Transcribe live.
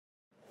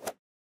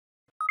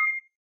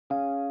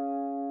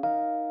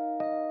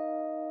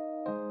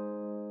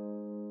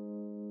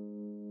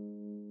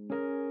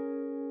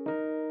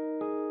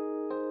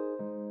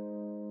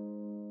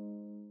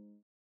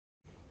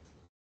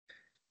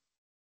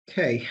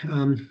Okay,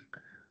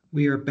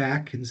 we are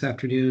back this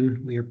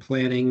afternoon. We are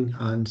planning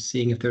on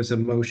seeing if there's a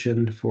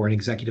motion for an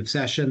executive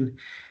session,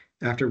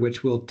 after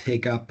which we'll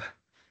take up,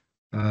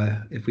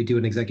 if we do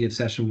an executive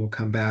session, we'll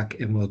come back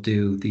and we'll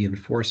do the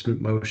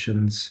enforcement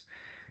motions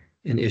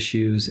and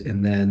issues,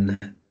 and then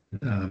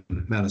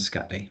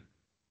Maniscalco.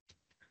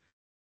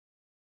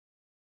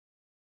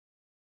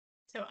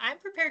 So I'm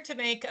prepared to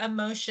make a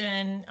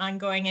motion on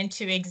going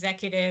into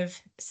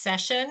executive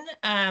session.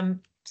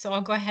 So I'll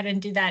go ahead and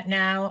do that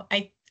now.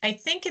 I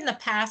think in the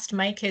past,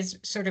 Mike has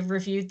sort of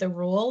reviewed the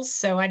rules,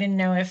 so I didn't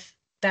know if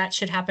that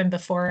should happen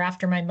before or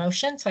after my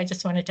motion. So I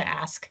just wanted to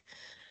ask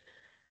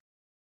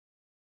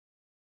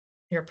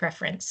your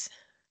preference.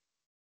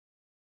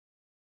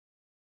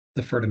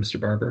 Defer to Mr.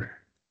 Barber.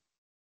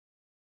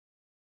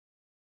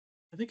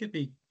 I think it'd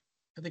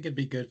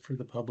be good for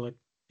the public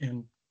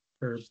and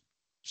for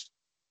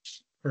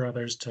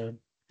others to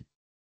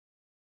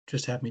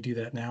just have me do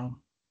that now.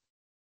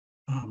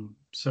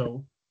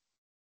 So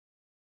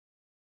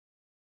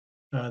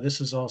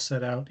this is all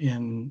set out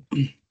in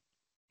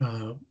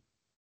 1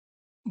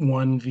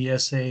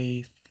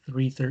 VSA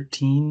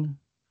 313.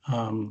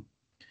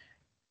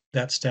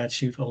 That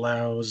statute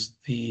allows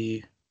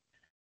the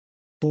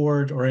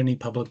board or any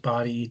public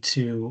body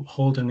to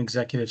hold an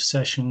executive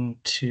session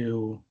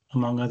to,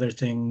 among other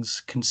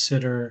things,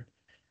 consider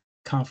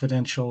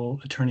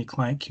confidential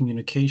attorney-client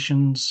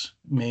communications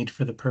made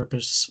for the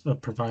purpose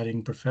of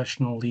providing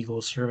professional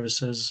legal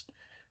services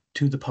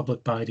to the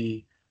public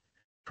body,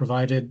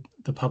 provided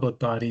the public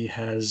body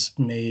has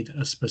made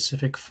a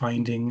specific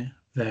finding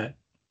that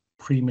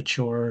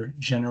premature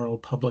general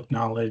public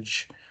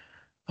knowledge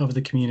of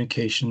the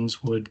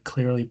communications would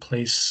clearly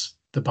place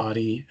the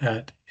body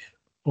at,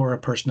 or a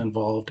person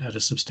involved, at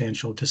a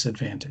substantial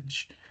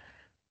disadvantage.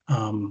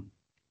 So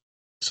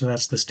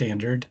that's the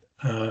standard.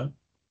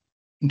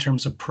 In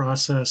terms of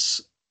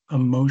process, a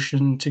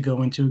motion to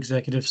go into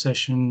executive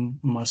session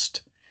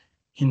must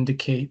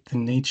indicate the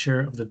nature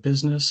of the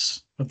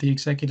business of the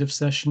executive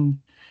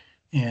session,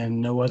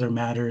 and no other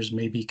matters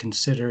may be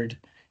considered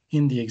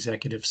in the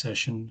executive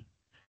session.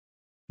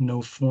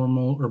 No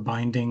formal or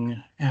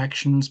binding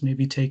actions may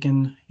be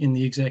taken in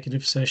the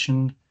executive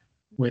session,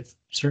 with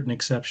certain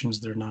exceptions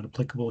that are not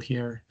applicable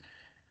here.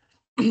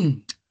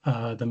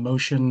 The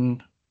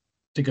motion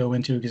to go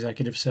into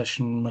executive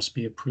session must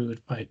be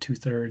approved by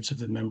 2/3 of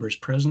the members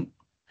present.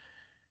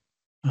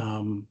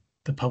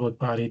 The public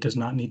body does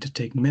not need to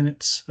take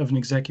minutes of an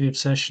executive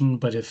session,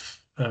 but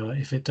if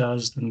it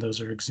does, then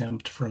those are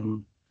exempt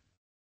from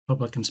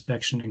public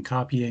inspection and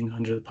copying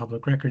under the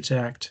Public Records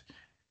Act.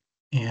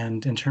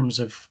 And in terms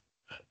of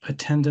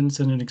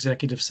attendance in an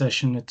executive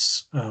session,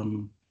 it's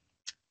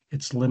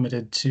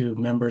limited to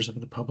members of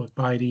the public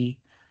body,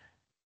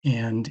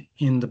 and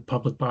in the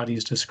public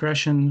body's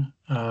discretion,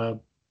 the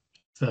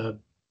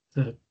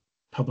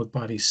public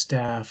body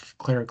staff,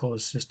 clerical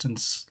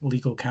assistants,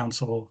 legal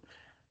counsel,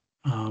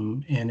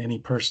 and any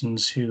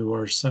persons who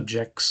are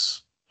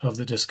subjects of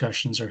the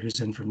discussions or whose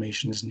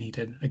information is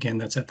needed. Again,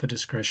 that's at the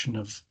discretion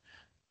of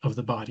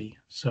the body.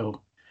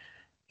 So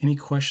any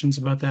questions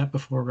about that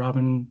before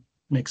Robin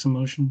makes a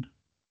motion?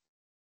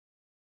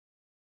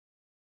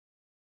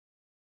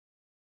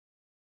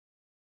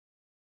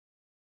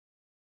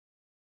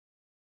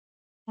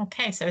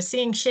 Okay, so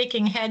seeing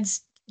shaking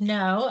heads,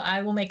 no,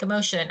 I will make a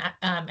motion.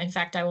 In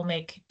fact, I will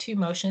make two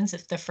motions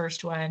if the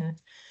first one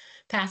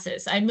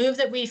passes. I move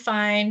that we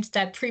find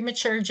that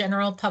premature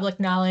general public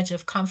knowledge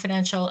of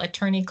confidential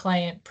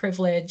attorney-client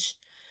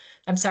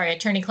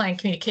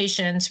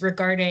communications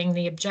regarding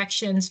the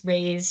objections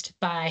raised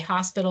by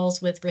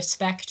hospitals with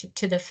respect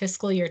to the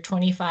fiscal year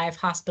 25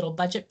 hospital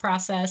budget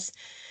process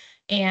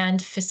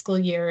and fiscal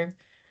year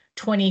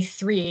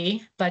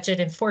 23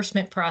 budget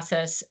enforcement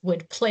process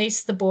would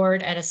place the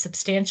board at a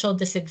substantial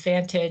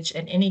disadvantage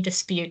in any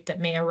dispute that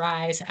may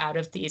arise out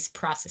of these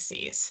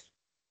processes.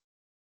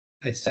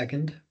 I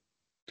second.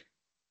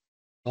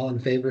 All in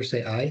favor,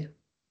 say aye.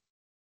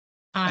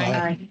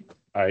 Aye.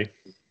 Aye.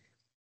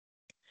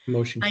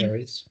 Motion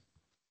carries.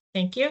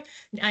 Thank you.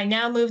 I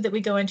now move that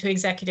we go into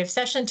executive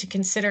session to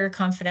consider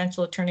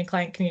confidential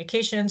attorney-client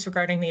communications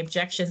regarding the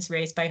objections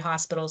raised by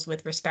hospitals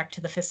with respect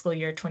to the fiscal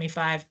year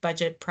 25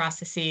 budget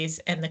processes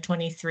and the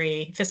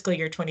fiscal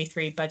year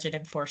 23 budget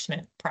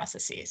enforcement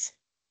processes.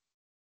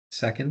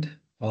 Second.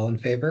 All in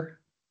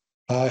favor?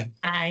 Aye.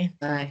 Aye.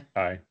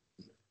 Aye.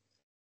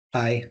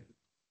 Aye.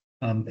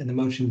 And the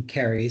motion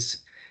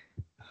carries.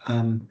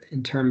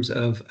 In terms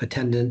of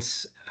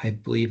attendance, I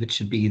believe it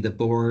should be the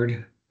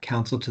board,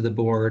 counsel to the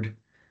board,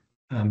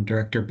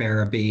 Director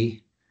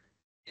Barabee.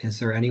 Is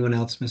there anyone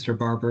else, Mr.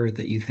 Barber,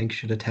 that you think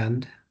should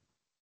attend?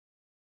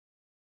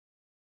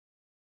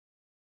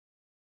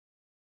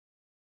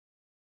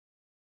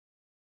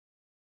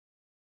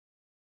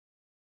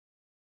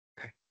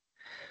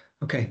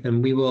 Okay,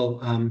 then we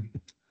will,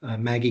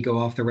 Maggie, go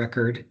off the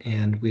record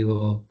and we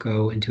will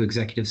go into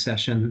executive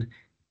session.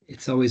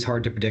 It's always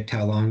hard to predict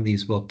how long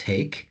these will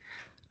take.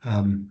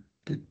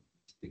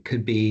 It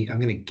could be, I'm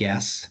going to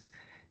guess,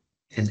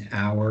 an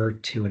hour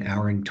to an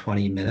hour and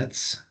 20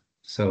 minutes.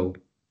 So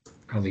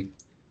probably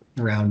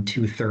around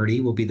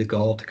 2:30 will be the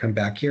goal to come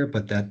back here,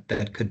 but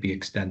that could be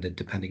extended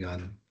depending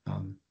on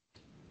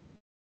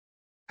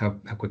how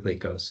quickly it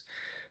goes.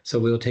 So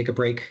we'll take a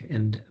break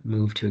and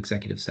move to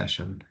executive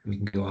session. We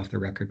can go off the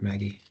record,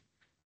 Maggie.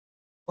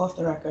 Off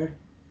the record.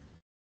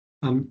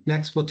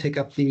 Next, we'll take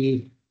up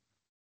the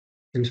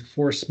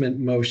enforcement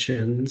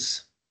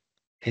motions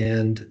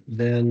and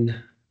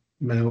then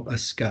Mount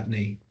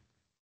Ascutney.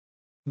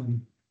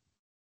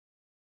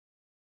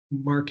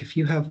 Mark, if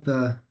you have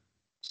the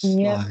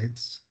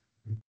slides.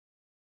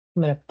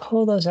 I'm going to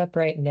pull those up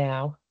right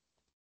now.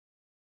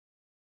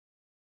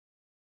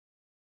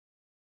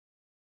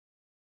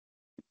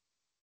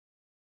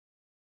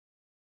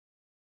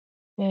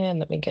 And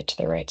let me get to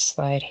the right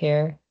slide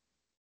here.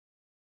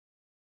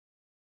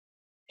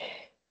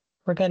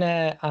 We're going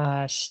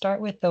to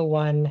start with the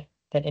one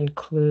that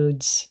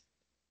includes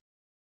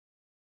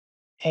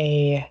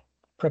a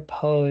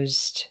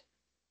proposed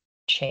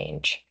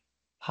change.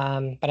 But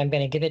I'm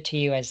going to give it to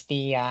you as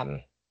the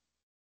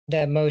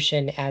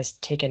motion as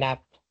taken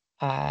up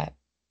at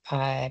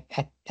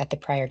the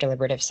prior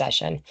deliberative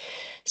session.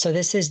 So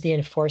this is the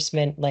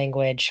enforcement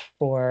language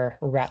for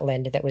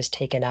Rutland that was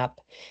taken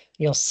up.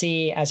 You'll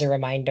see as a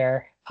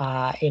reminder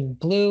in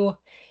blue,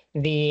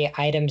 the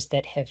items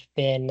that have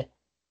been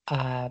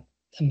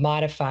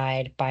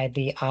modified by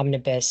the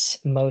omnibus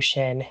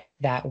motion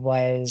that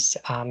was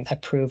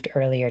approved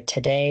earlier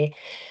today.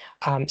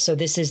 So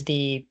this is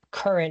the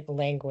current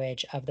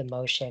language of the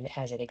motion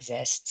as it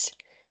exists.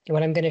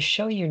 What I'm going to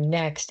show you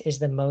next is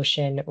the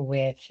motion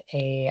with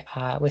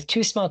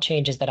two small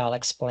changes that I'll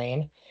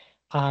explain.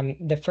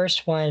 The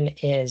first one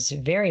is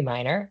very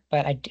minor,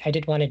 but I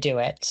did want to do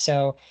it.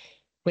 So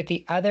with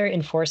the other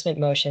enforcement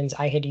motions,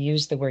 I had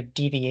used the word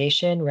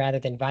deviation rather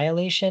than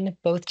violation.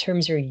 Both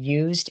terms are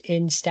used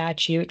in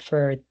statute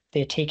for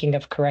the taking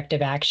of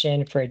corrective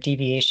action for a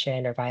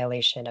deviation or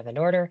violation of an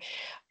order.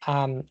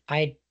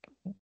 I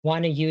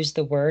want to use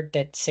the word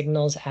that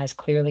signals as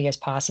clearly as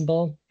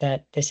possible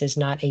that this is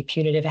not a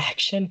punitive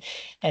action,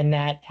 and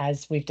that,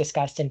 as we've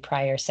discussed in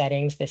prior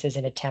settings, this is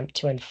an attempt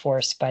to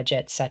enforce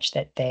budgets such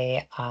that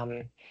they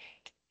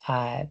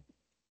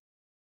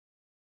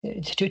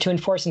to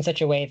enforce in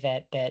such a way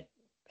that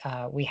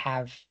we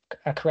have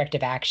a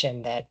corrective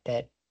action that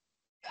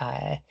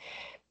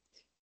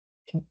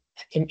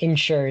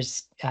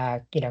ensures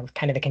kind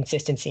of the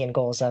consistency and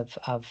goals of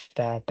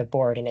the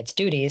board and its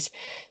duties.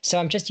 So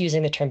I'm just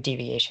using the term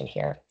deviation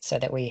here so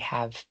that we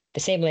have the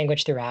same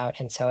language throughout,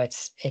 and so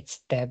it's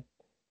the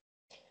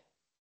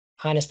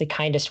honestly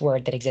kindest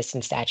word that exists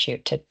in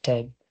statute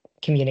to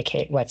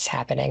communicate what's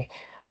happening.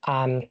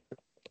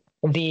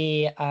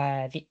 The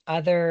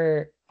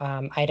other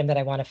item that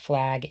I want to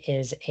flag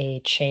is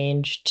a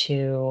change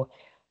to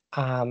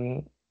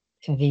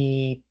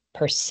the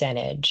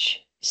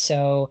percentage.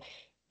 So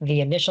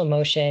the initial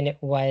motion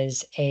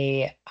was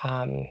a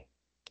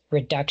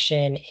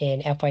reduction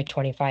in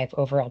FY25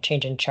 overall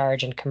change in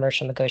charge and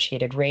commercial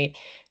negotiated rate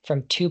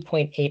from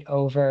 2.8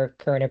 over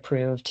current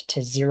approved to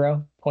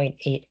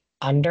 0.8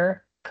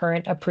 under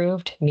current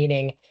approved,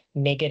 meaning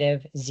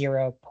negative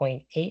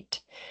 0.8.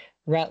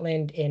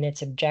 Rutland, in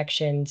its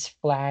objections,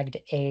 flagged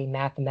a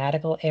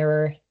mathematical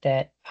error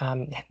that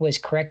was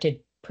corrected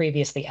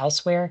previously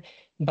elsewhere,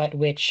 but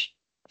which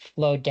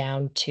flowed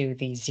down to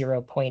the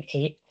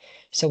 0.8.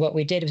 So what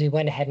we did is we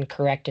went ahead and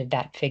corrected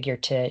that figure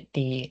to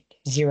the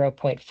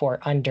 0.4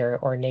 under,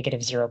 or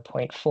negative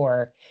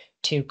 0.4,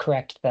 to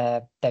correct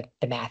the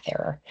math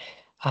error.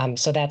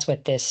 So that's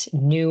what this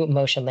new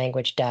motion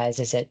language does,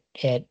 is it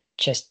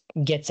just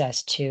gets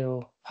us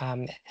to,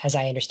 as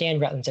I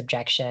understand Rutland's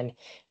objection,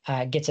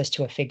 gets us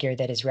to a figure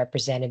that is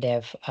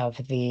representative of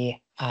the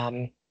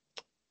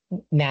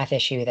math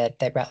issue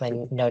that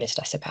Rutland noticed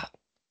us about.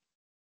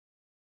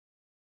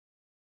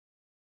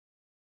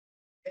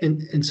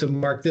 And so,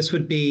 Mark, this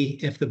would be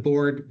if the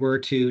board were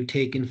to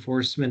take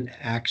enforcement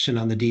action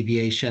on the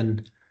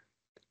deviation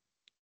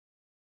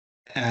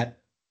at,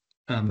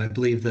 I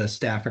believe the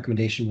staff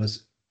recommendation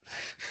was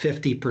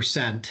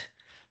 50%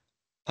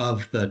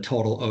 of the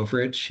total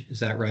overage. Is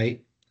that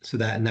right? So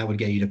that would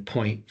get you to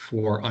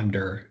 0.4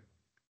 under.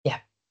 Yeah.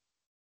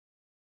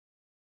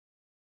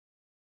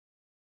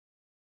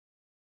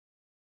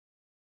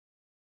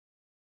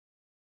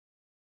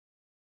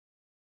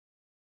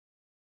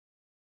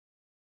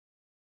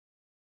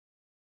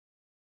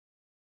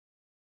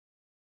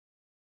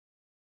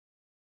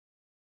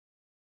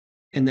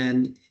 And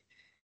then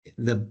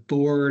the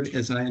board,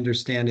 as I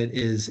understand it,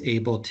 is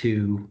able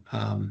to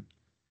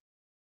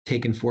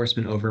take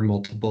enforcement over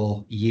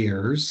multiple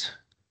years.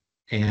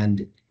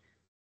 And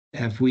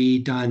have we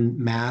done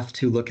math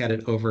to look at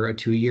it over a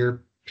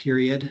 2-year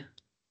period?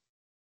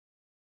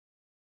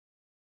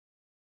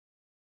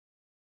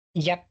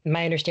 Yep,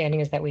 my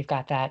understanding is that we've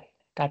got that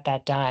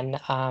done.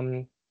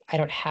 I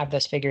don't have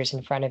those figures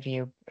in front of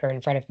you or in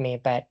front of me,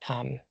 but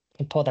I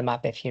can pull them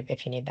up if you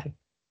need them.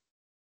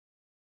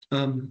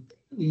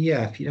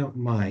 Yeah, if you don't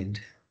mind.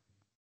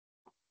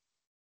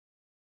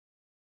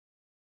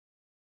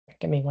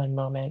 Give me one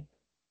moment.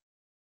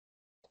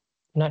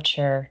 I'm not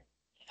sure.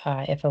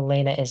 if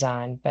Elena is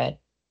on, but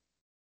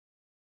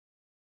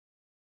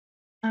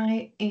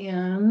I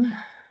am.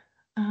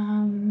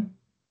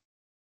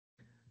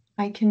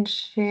 I can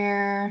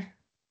share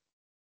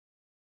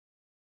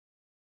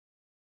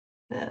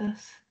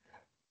this.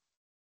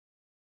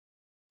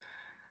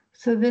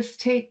 So this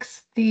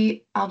takes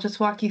I'll just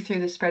walk you through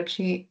the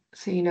spreadsheet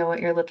so you know what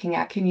you're looking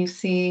at. Can you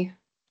see?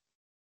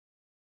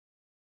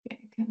 Yeah,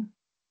 can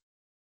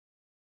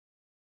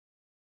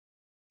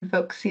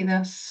folks see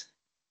this?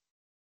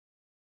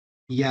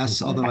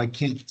 Yes, although I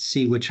can't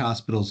see which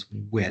hospital's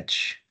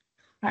which.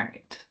 All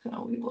right,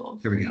 so we will.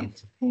 Here we go.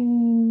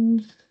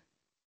 Things.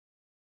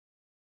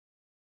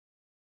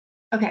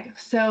 Okay,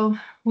 so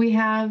we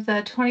have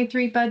the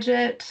 23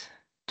 budget,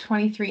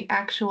 23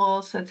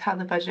 actuals. That's how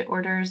the budget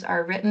orders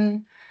are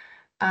written.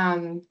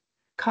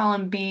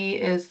 Column B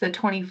is the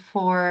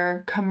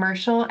 24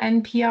 commercial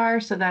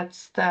NPR. So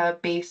that's the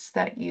base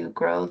that you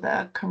grow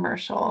the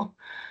commercial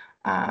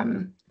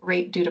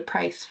rate due to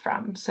price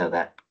from. So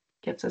that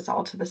gets us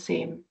all to the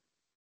same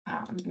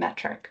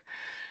metric.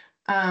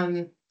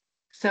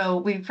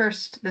 So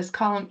this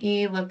column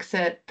E looks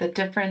at the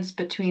difference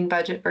between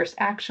budget versus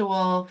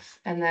actuals,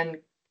 and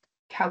then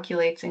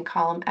calculates in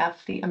column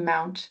F the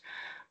amount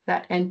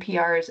that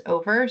NPR is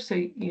over. So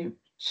you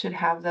should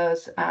have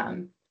those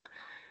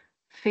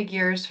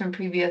figures from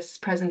previous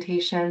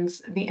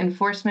presentations. The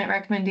enforcement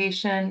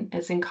recommendation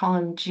is in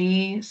column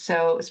G.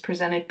 So it was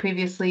presented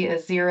previously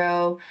as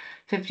 0,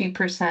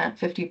 50%,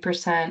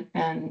 50%,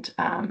 and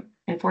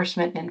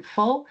enforcement in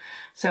full.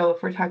 So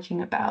if we're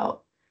talking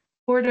about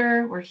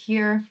order, we're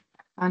here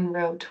on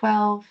row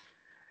 12.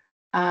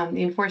 The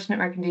enforcement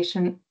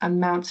recommendation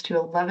amounts to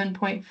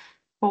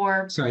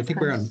 11.4. Sorry, I think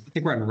we're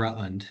on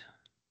Rutland.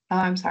 Oh,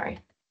 I'm sorry.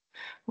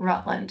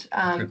 Rutland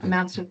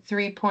amounts to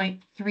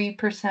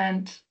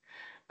 3.3%.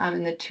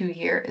 And the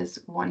 2-year is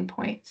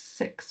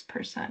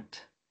 1.6%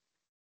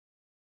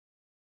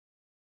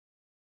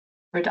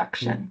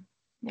 reduction.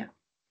 Yeah.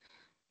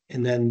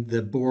 And then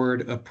the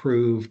board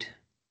approved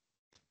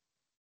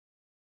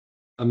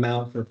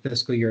amount for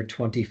fiscal year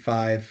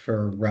 25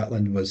 for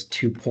Rutland was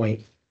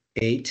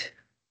 2.8.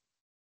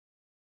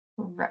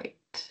 Right.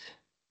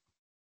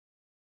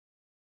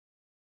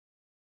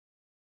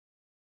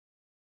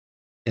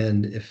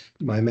 And if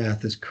my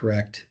math is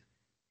correct,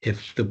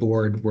 if the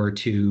board were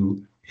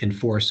to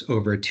enforce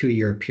over a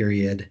 2-year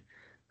period,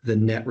 the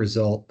net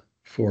result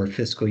for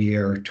fiscal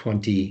year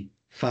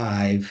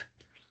 25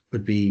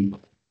 would be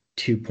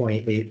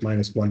 2.8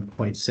 minus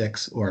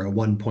 1.6, or a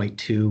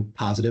 1.2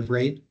 positive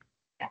rate.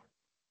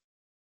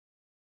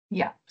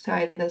 Yeah. So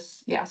I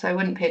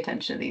wouldn't pay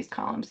attention to these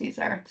columns. This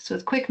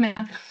was quick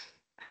math.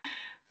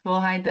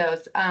 We'll hide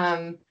those.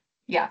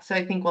 Yeah. So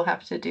I think we'll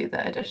have to do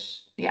the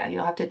addition. Yeah,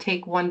 you'll have to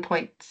take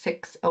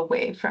 1.6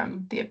 away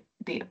from the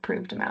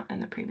approved amount in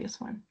the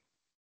previous one.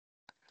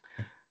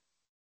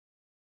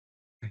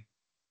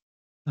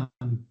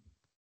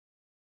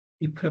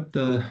 You put up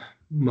the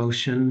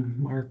motion,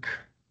 Mark.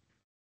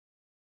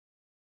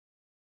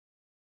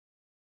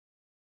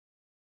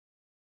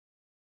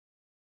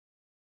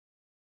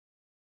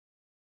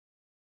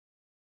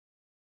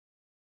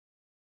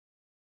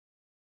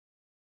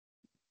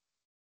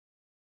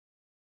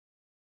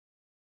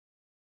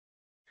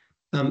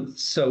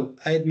 So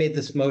I had made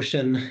this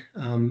motion,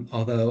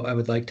 although I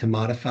would like to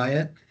modify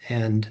it.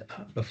 And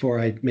before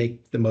I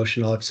make the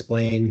motion, I'll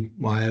explain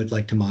why I would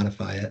like to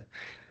modify it.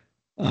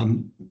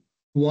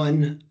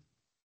 One,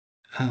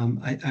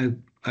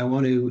 I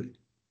want to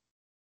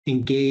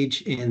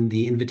engage in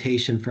the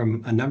invitation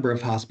from a number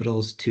of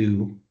hospitals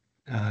to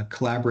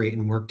collaborate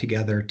and work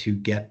together to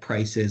get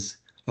prices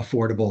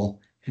affordable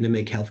and to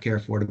make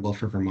healthcare affordable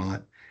for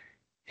Vermont.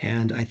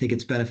 And I think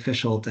it's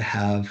beneficial to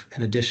have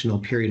an additional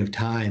period of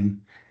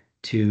time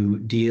to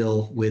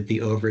deal with the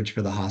overage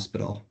for the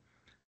hospital.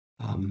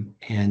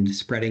 And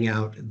spreading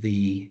out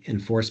the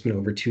enforcement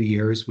over 2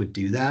 years would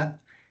do that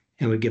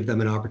and would give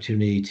them an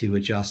opportunity to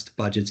adjust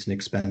budgets and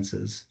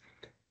expenses.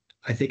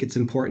 I think it's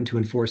important to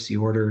enforce the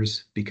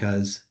orders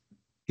because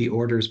the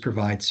orders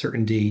provide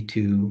certainty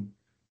to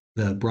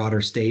the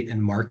broader state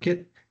and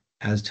market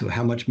as to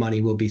how much money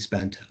will be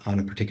spent on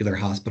a particular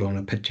hospital in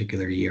a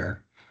particular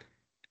year.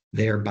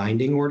 They are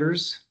binding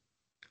orders.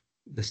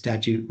 The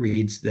statute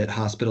reads that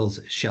hospitals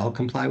shall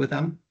comply with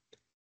them.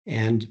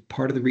 And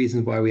part of the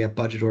reason why we have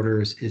budget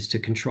orders is to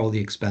control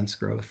the expense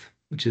growth,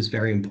 which is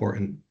very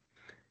important.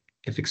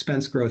 If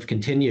expense growth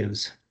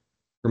continues,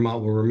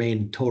 Vermont will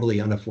remain totally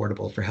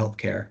unaffordable for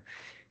healthcare.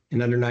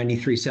 And under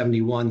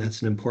 9371,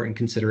 that's an important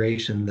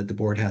consideration that the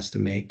board has to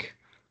make.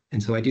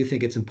 And so I do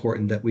think it's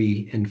important that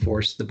we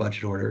enforce the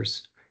budget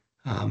orders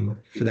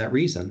for that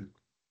reason.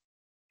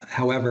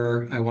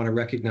 However, I want to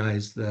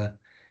recognize the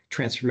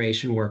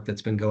transformation work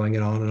that's been going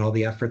on and all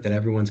the effort that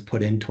everyone's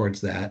put in towards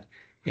that,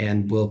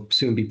 and we'll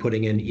soon be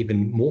putting in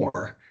even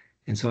more.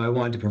 And so I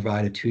wanted to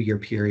provide a 2-year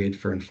period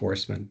for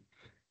enforcement.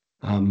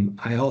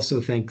 I also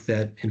think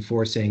that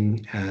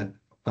enforcing at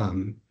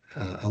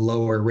a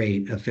lower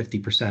rate, a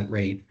 50%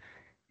 rate,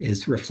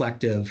 is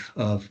reflective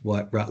of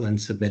what Rutland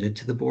submitted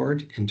to the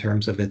board in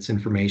terms of its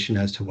information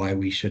as to why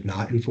we should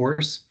not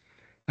enforce.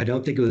 I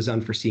don't think it was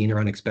unforeseen or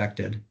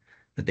unexpected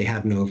that they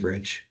had an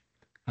overage.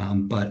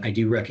 But I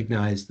do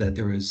recognize that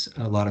there was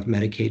a lot of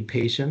Medicaid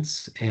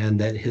patients and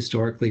that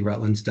historically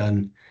Rutland's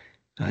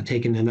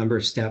taken a number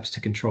of steps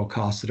to control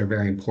costs that are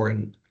very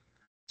important.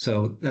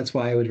 So that's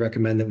why I would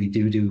recommend that we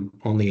do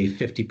only a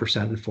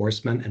 50%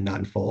 enforcement and not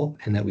in full,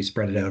 and that we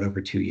spread it out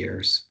over 2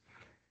 years.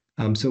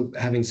 So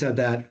having said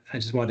that, I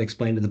just want to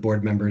explain to the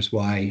board members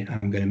why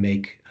I'm going to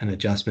make an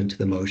adjustment to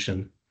the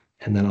motion,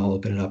 and then I'll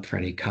open it up for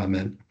any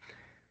comment.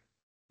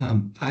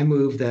 I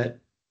move that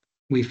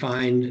we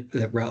find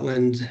that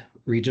Rutland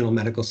Regional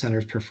Medical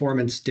Center's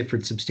performance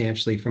differed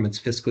substantially from its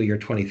fiscal year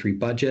 23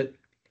 budget.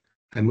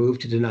 I move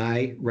to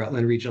deny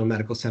Rutland Regional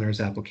Medical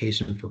Center's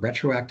application for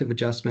retroactive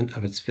adjustment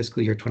of its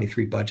fiscal year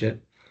 23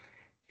 budget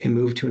and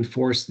move to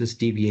enforce this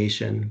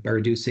deviation by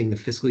reducing the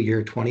fiscal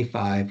year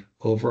 25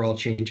 overall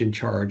change in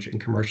charge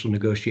and commercial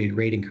negotiated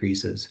rate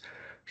increases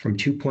from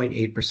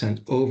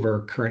 2.8%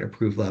 over current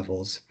approved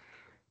levels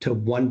to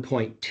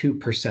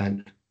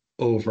 1.2%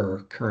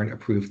 over current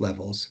approved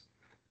levels,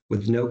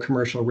 with no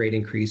commercial rate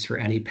increase for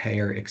any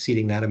payer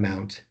exceeding that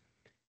amount,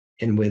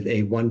 and with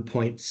a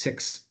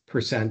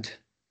 1.6%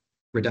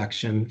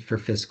 reduction for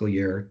fiscal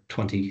year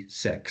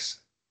 26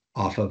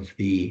 off of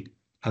the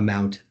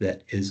amount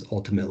that is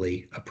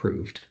ultimately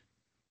approved.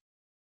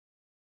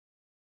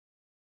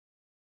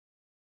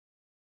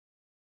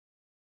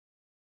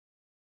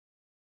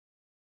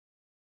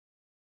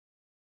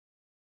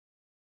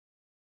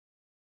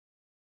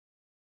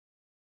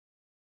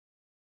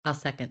 I'll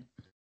second.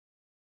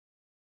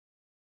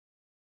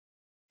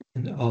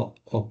 And I'll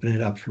open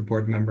it up for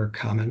board member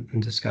comment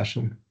and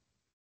discussion.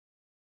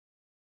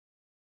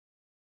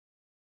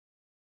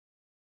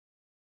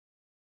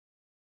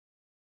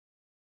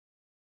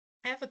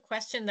 I have a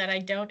question that I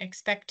don't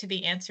expect to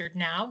be answered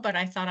now, but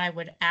I thought I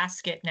would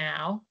ask it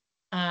now.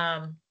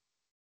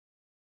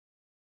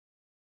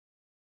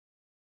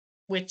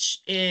 Which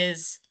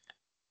is,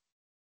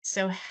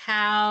 so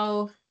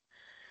how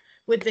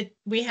with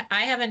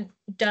I haven't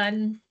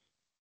done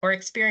or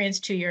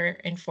experienced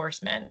 2-year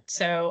enforcement.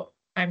 So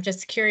I'm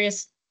just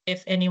curious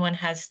if anyone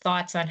has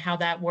thoughts on how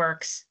that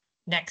works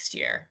next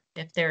year.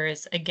 If there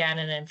is again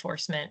an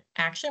enforcement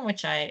action,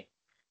 which I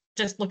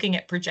just looking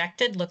at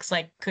projected looks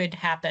like could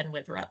happen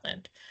with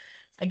Rutland.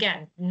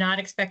 Again, not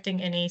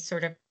expecting any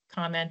sort of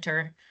comment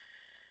or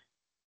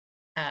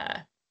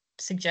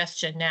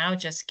suggestion now,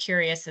 just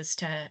curious as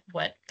to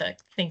what the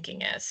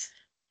thinking is.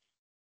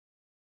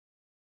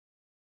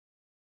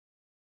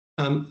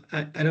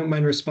 I don't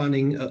mind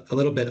responding a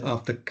little bit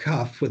off the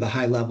cuff with a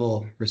high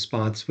level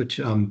response, which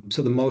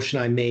so the motion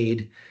I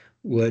made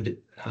would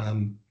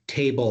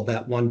table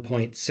that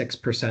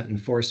 1.6%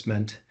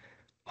 enforcement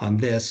on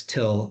this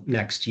till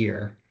next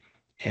year.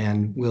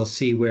 And we'll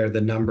see where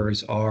the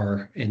numbers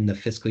are in the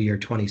fiscal year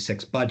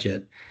 26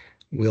 budget.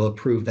 We'll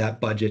approve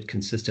that budget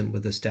consistent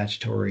with the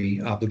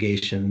statutory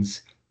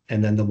obligations,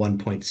 and then the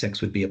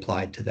 1.6 would be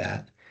applied to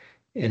that.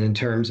 And in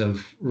terms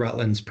of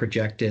Rutland's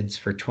projecteds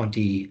for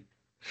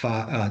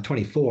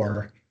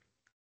 24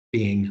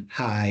 being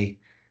high,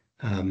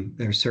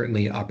 there's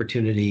certainly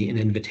opportunity and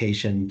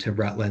invitation to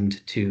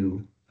Rutland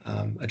to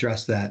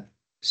address that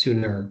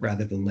sooner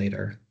rather than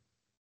later.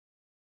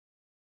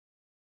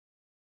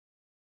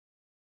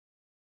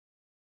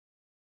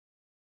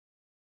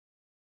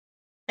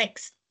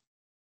 Thanks.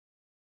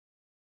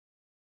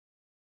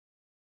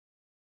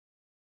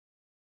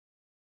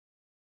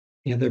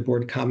 Any other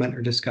board comment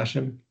or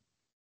discussion?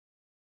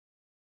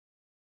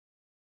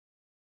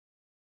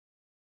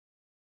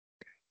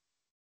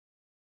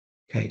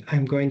 Okay,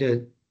 I'm going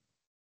to,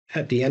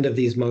 at the end of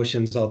these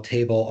motions, I'll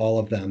table all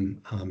of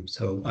them.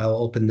 So I'll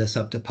open this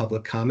up to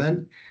public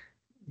comment.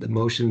 The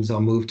motions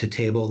I'll move to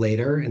table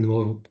later, and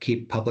we'll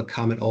keep public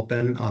comment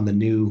open on the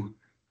new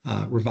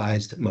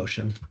revised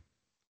motion.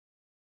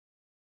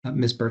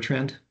 Ms.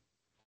 Bertrand.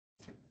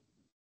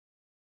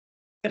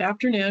 Good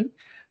afternoon.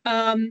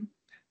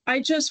 I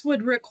just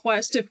would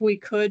request if we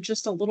could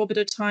just a little bit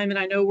of time, and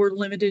I know we're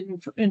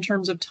limited in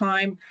terms of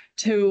time,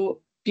 to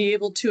be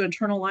able to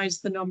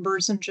internalize the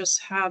numbers and just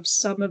have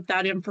some of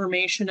that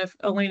information, if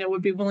Elena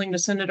would be willing to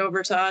send it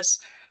over to us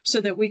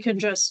so that we can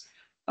just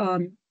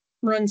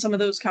run some of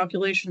those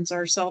calculations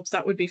ourselves.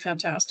 That would be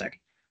fantastic.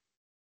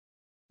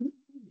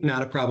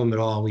 Not a problem at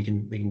all. We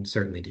can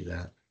certainly do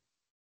that.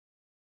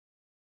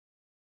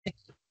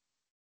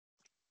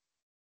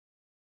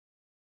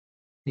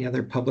 Any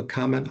other public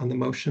comment on the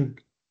motion?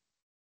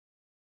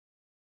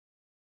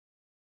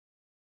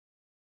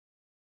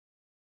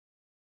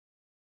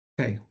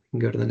 Okay, we can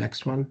go to the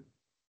next one.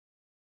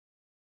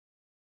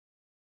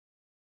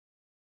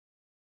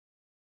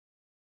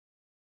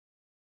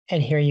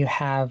 And here you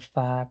have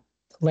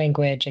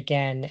language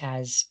again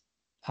as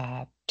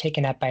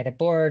taken up by the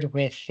board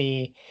with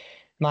the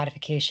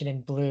modification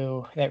in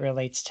blue that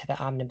relates to the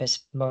omnibus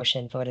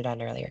motion voted on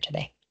earlier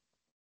today.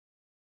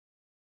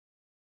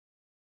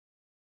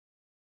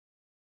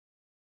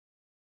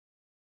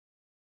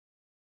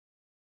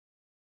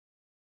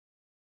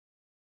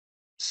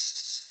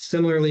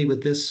 similarly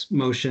with this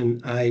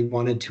motion, I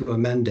wanted to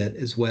amend it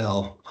as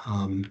well.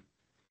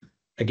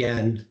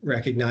 Again,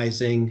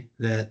 recognizing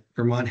that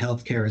Vermont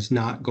healthcare is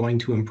not going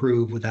to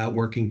improve without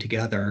working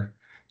together,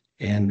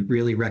 and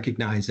really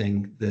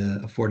recognizing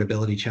the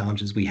affordability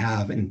challenges we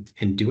have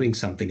and doing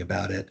something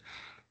about it.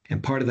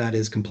 And part of that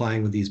is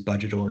complying with these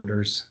budget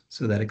orders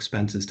so that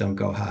expenses don't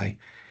go high.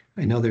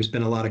 I know there's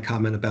been a lot of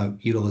comment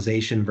about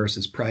utilization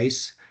versus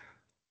price,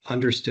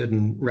 understood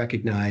and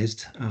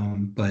recognized,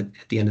 but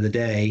at the end of the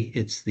day,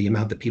 it's the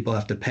amount that people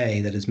have to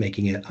pay that is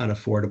making it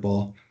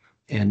unaffordable.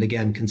 And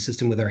again,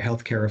 consistent with our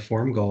healthcare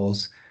reform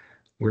goals,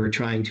 we're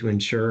trying to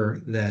ensure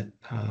that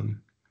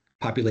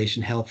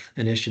population health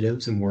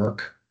initiatives and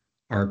work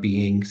are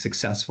being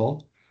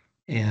successful,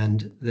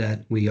 and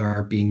that we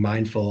are being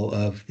mindful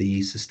of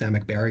the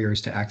systemic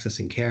barriers to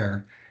accessing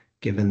care,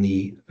 given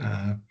the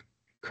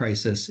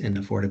crisis in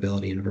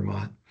affordability in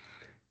Vermont.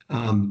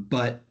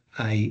 But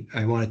I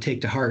want to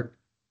take to heart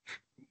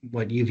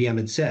what UVM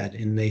had said,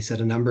 and they said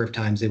a number of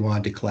times they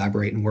wanted to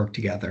collaborate and work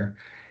together.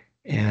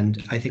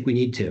 And I think we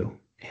need to.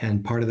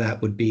 And part of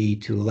that would be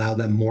to allow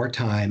them more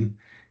time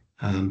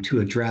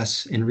to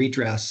address and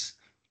redress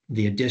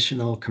the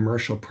additional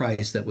commercial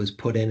price that was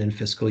put in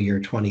fiscal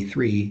year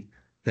 23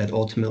 that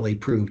ultimately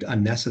proved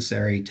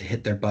unnecessary to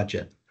hit their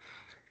budget.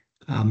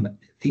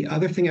 The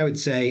other thing I would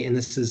say, and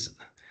this is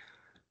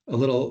a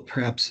little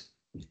perhaps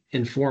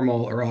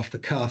informal or off the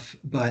cuff,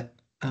 but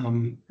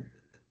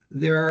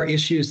there are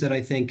issues that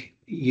I think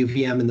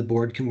UVM and the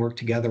board can work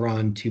together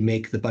on to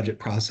make the budget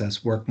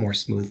process work more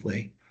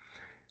smoothly.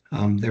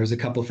 There was a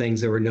couple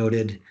things that were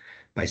noted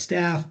by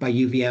staff, by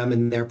UVM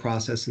in their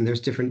process, and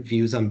there's different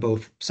views on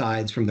both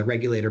sides from the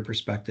regulator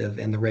perspective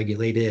and the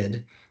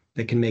regulated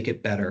that can make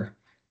it better.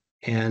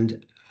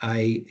 And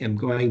I am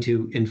going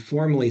to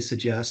informally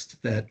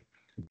suggest that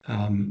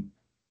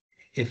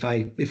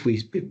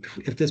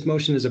if this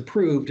motion is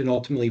approved and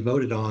ultimately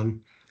voted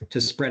on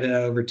to spread it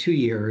out over 2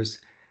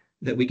 years,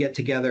 that we get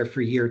together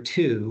for year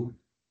 2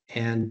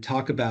 and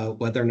talk about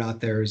whether or not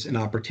there's an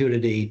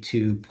opportunity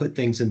to put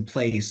things in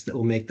place that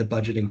will make the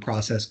budgeting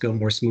process go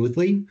more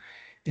smoothly.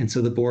 And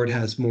so the board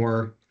has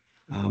more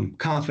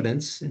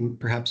confidence, and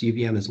perhaps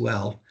UVM as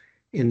well,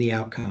 in the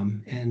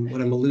outcome. And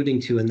what I'm alluding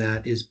to in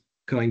that is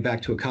going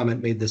back to a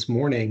comment made this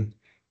morning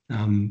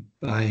by,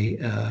 I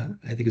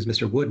think it was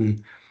Mr.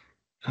 Wooden.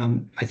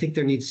 I think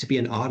there needs to be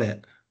an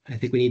audit. I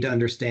think we need to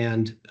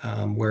understand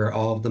where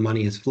all of the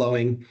money is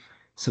flowing,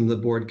 some of the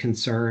board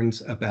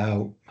concerns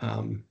about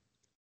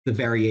the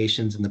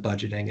variations in the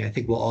budgeting. I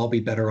think we'll all be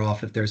better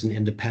off if there's an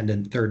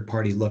independent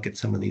third-party look at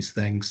some of these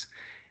things,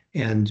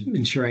 and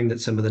ensuring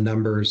that some of the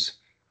numbers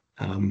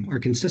are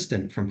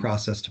consistent from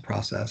process to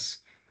process.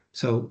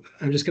 So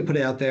I'm just going to put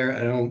it out there.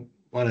 I don't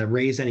want to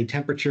raise any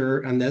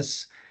temperature on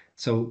this.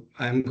 So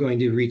I'm going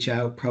to reach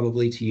out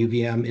probably to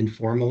UVM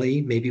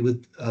informally, maybe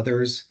with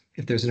others,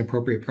 if there's an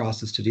appropriate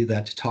process to do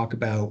that, to talk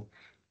about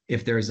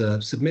if there's a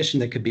submission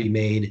that could be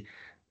made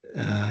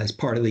as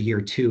part of the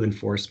year 2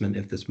 enforcement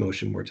if this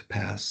motion were to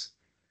pass.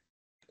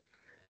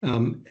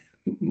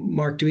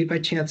 Mark, do we by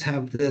chance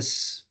have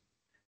this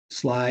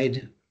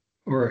slide?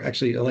 Or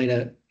actually,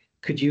 Elena,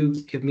 could you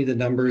give me the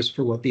numbers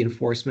for what the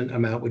enforcement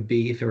amount would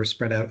be if it were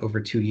spread out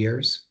over 2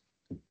 years?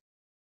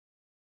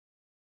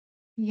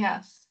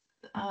 Yes.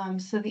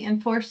 So the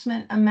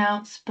enforcement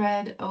amount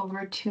spread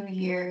over 2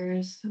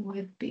 years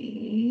would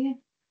be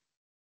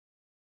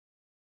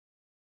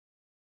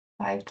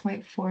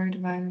 5.4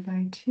 divided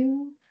by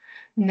 2,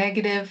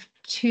 negative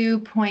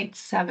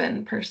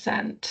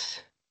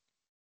 2.7%.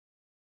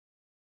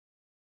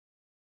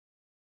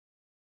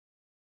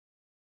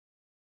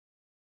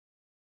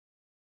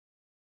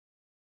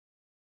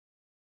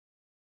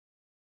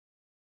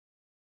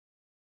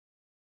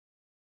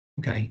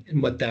 Okay,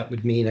 and what that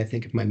would mean, I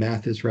think if my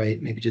math is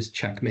right, maybe just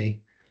check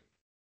me.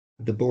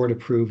 The board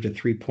approved a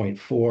 3.4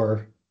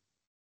 for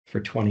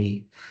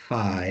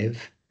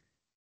 25.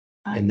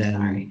 I'm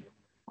sorry.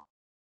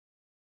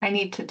 I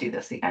need to do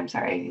this. I'm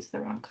sorry, I used the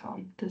wrong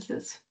column.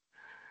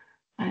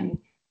 I'm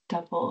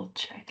double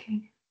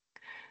checking.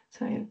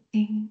 So I have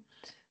 8.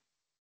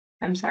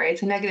 I'm sorry,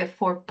 it's a negative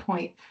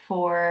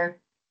 4.4.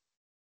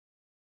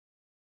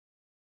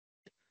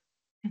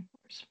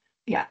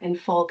 Yeah, in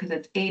full, because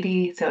it's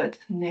 80, so it's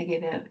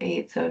negative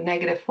 8, so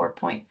negative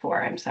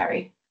 4.4. I'm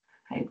sorry,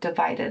 I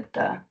divided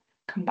the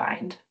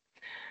combined.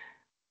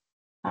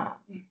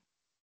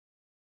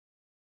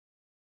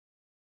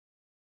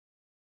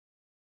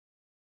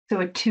 So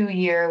a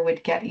 2-year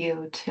would get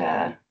you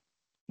to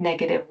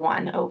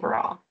 -1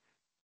 overall.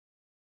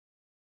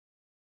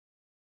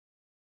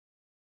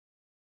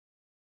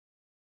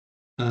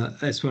 I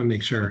just want to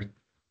make sure.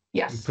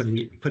 Yes.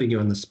 I'm putting you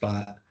on the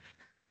spot.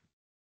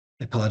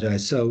 I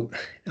apologize. So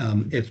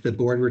if the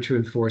board were to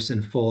enforce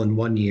in full in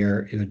 1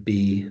 year, it would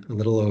be a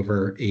little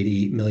over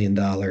 $80 million,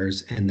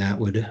 and that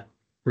would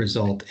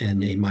result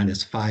in a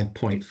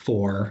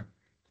 -5.4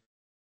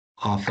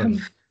 off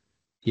of,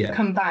 yeah.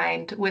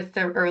 Combined with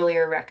the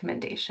earlier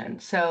recommendation.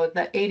 So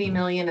the 80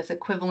 million is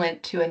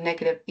equivalent to a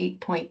negative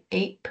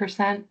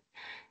 8.8%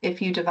 if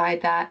you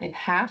divide that in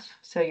half.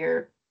 So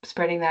you're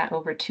spreading that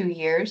over 2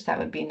 years, that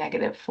would be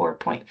negative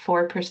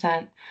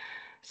 4.4%.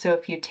 So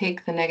if you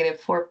take the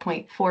negative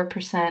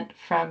 4.4%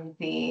 from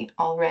the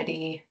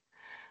already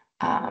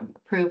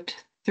approved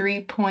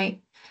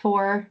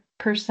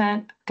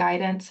 3.4%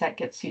 guidance, that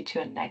gets you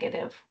to a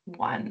negative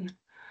 1%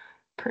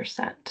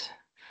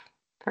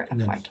 for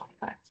And then-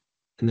 FY25.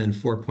 And then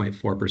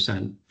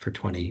 4.4% for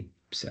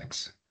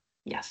 26.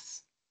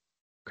 Yes.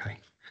 Okay.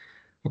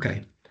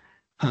 Okay.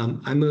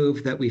 I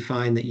move that we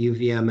find that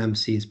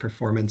UVMMC's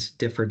performance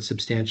differed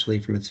substantially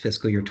from its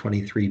fiscal year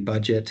 23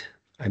 budget.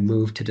 I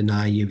move to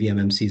deny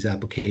UVMMC's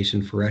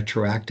application for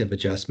retroactive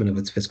adjustment of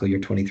its fiscal year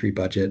 23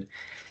 budget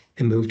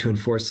and move to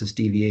enforce this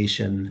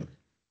deviation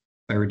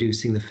by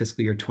reducing the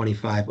fiscal year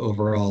 25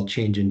 overall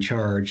change in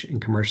charge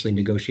and commercially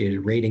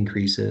negotiated rate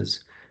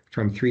increases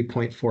from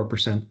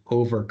 3.4%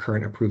 over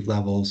current approved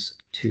levels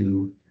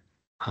to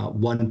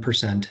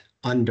 1%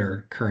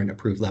 under current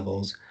approved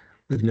levels,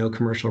 with no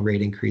commercial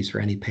rate increase for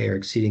any payer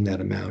exceeding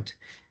that amount,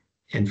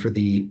 and for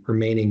the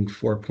remaining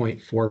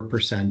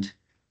 4.4%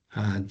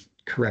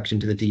 correction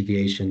to the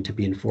deviation to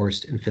be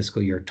enforced in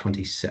fiscal year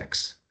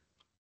 26.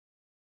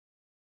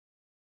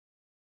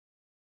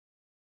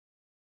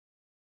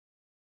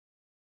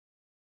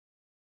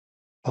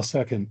 I'll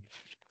second. Is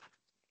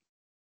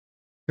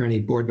there any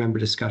board member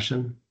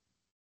discussion?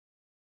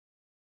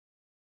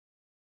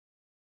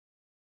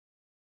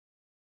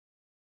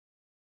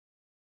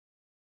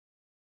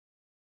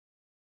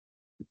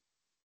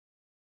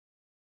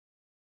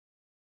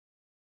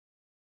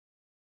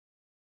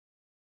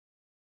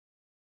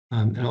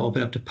 And I'll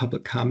open up to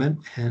public comment.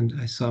 And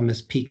I saw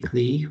Ms. Peak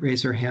Lee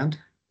raise her hand.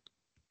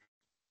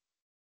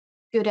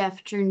 Good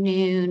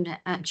afternoon,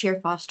 Chair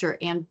Foster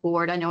and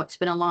board. I know it's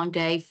been a long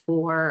day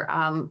for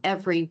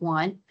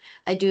everyone.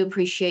 I do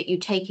appreciate you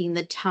taking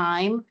the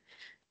time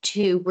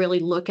to really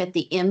look at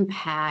the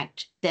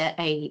impact that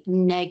a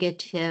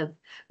negative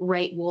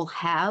rate will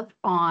have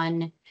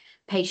on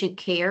patient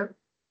care.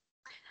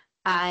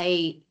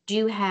 I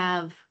do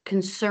have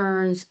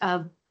concerns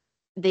of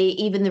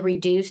even the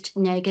reduced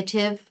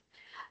negative,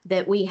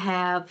 that we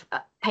have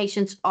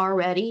patients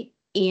already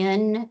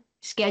in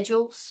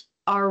schedules,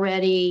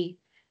 already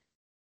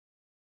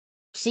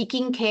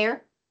seeking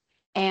care,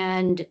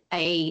 and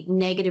a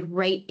negative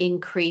rate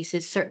increase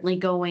is certainly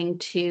going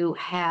to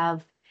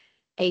have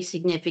a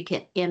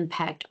significant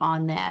impact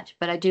on that.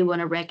 But I do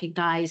want to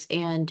recognize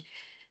and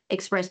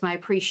express my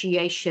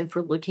appreciation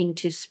for looking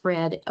to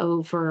spread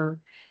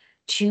over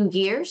 2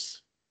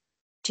 years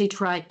to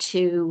try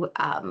to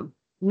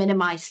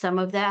minimize some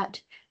of that.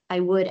 I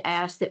would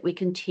ask that we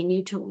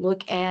continue to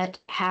look at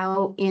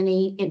how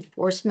any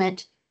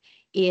enforcement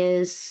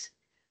is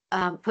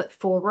put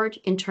forward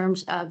in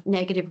terms of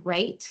negative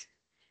rates,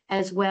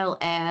 as well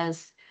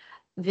as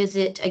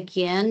visit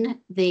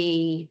again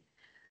the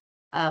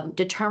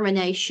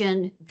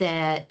determination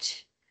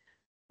that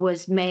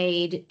was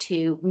made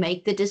to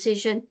make the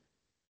decision.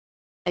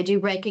 I do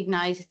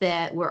recognize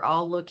that we're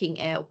all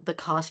looking at the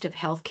cost of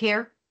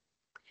healthcare.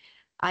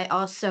 I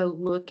also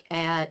look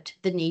at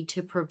the need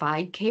to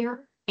provide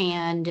care.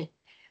 And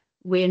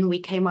when we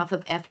came off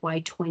of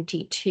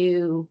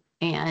FY22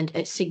 and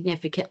a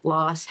significant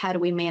loss, how do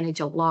we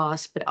manage a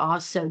loss, but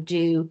also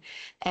do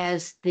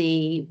as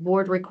the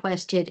board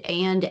requested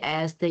and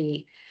as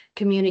the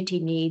community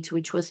needs,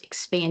 which was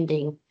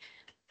expanding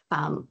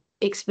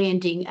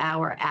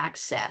our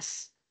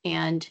access.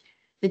 And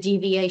the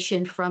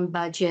deviation from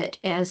budget,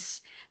 as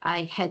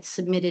I had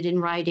submitted in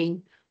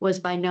writing, was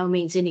by no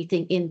means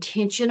anything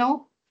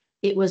intentional.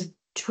 It was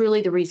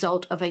truly the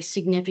result of a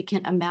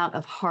significant amount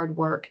of hard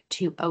work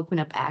to open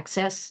up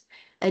access.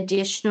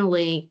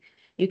 Additionally,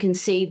 you can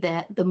see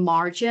that the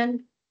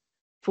margin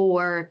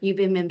for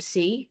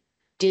UVMMC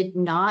did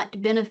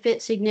not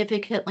benefit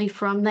significantly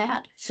from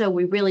that. So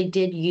we really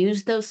did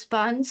use those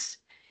funds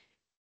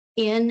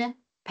in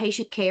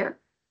patient care,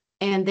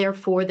 and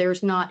therefore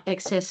there's not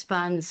excess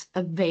funds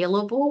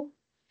available.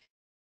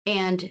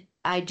 And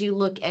I do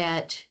look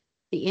at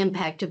the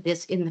impact of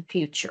this in the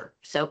future.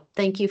 So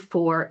thank you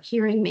for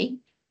hearing me,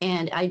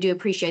 and I do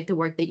appreciate the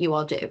work that you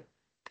all do.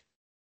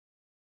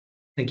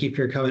 Thank you for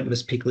your comment,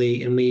 Ms.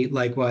 Peakley, and we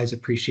likewise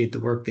appreciate the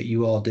work that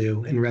you all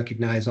do and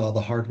recognize all the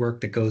hard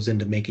work that goes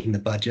into making the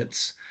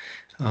budgets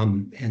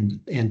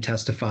and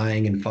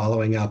testifying and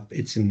following up.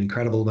 It's an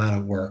incredible amount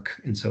of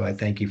work, and so I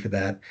thank you for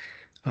that.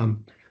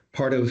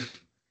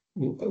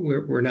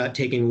 We're not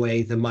taking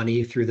away the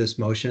money through this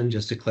motion.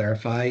 Just to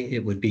clarify,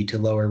 it would be to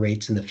lower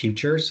rates in the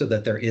future so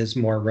that there is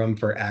more room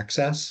for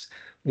access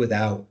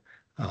without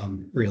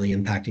really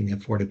impacting the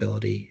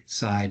affordability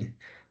side,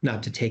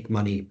 not to take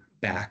money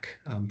back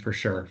for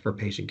sure for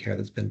patient care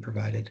that's been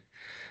provided.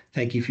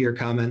 Thank you for your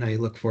comment. I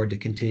look forward to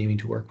continuing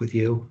to work with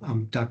you.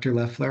 Dr.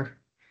 Loeffler.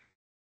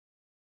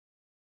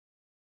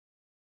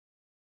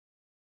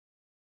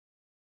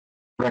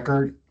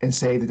 Record and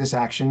say that this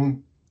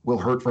action will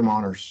hurt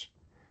Vermonters.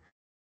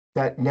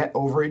 That net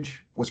overage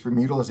was for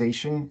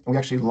utilization, and we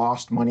actually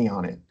lost money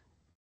on it.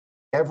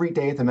 Every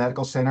day at the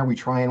medical center, we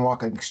try and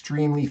walk an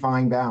extremely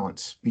fine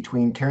balance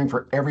between caring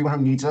for everyone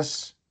who needs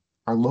us,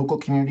 our local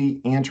community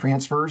and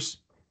transfers,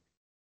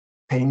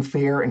 paying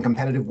fair and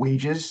competitive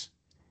wages,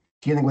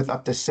 dealing with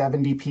up to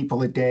 70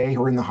 people a day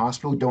who are in the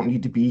hospital who don't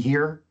need to be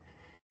here,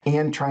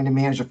 and trying to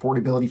manage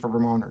affordability for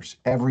Vermonters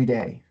every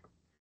day.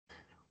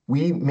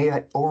 We made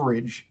that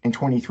overage in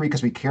 23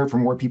 because we cared for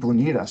more people who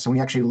needed us, and we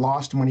actually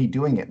lost money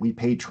doing it. We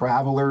paid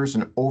travelers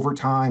and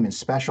overtime and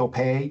special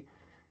pay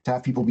to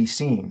have people be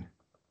seen.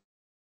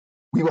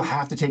 We will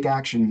have to take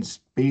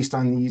actions based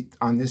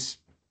on this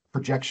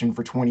projection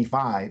for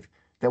 25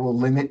 that will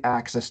limit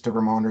access to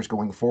Vermonters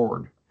going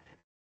forward.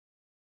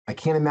 I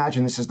can't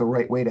imagine this is the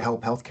right way to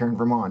help healthcare in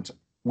Vermont.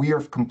 We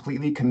are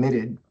completely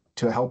committed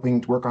to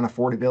helping to work on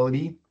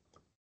affordability,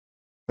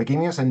 but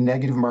giving us a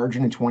negative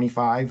margin in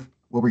 25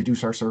 will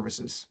reduce our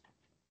services.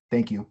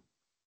 Thank you.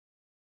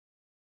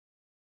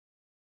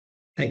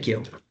 Thank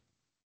you.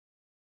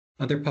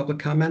 Other public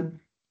comment?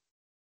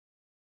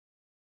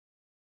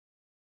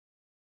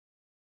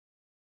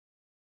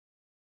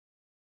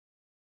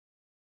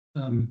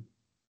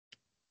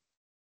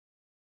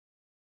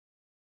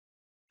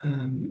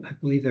 I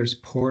believe there's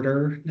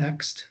Porter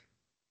next.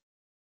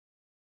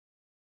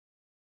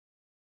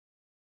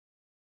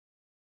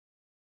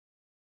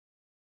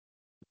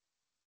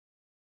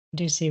 I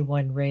do see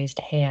one raised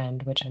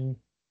hand, which I'm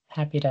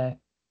happy to,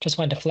 just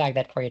wanted to flag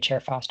that for you, Chair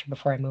Foster,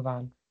 before I move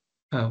on.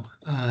 Oh,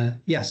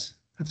 yes,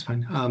 that's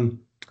fine.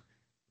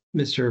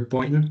 Mr.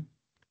 Boynton?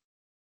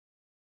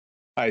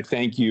 Hi,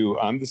 thank you.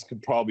 This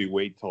could probably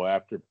wait till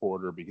after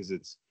Porter because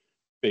it's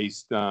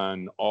based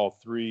on all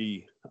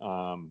three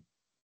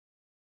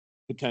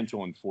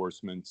potential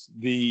enforcements.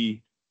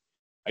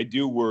 I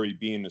do worry,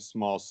 being a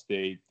small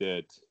state,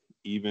 that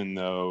even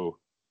though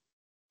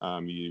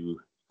you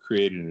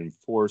created an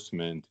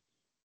enforcement,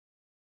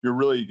 you're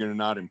really going to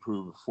not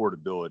improve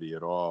affordability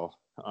at all.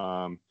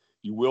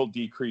 You will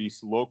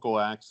decrease local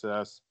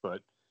access,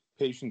 but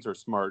patients are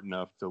smart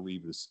enough to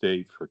leave the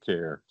state for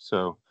care.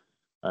 So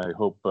I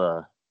hope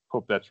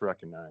that's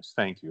recognized.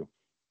 Thank you.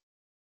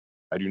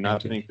 I do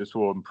not think this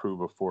will improve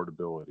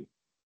affordability.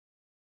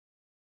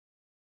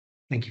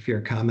 Thank you for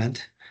your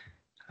comment.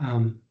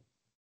 Do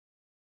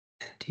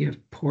you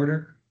have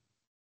Porter?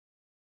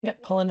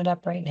 Yep, pulling it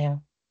up right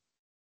now.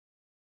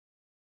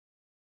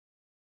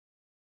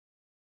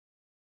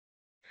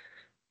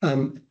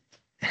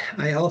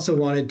 I also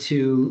wanted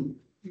to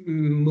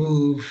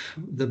move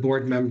the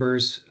board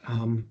members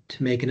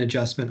to make an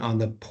adjustment on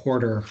the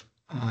Porter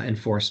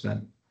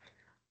enforcement.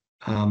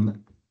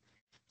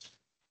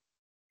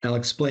 I'll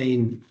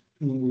explain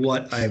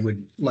what I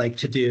would like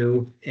to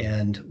do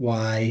and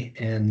why,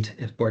 and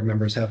if board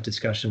members have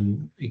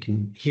discussion, you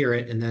can hear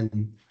it and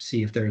then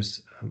see if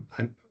there's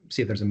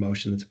a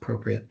motion that's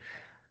appropriate.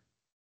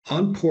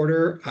 On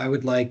Porter, I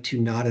would like to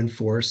not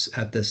enforce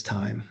at this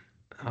time.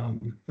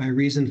 My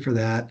reason for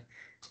that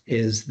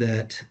is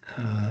that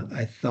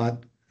I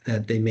thought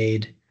that they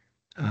made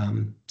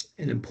an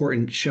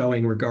important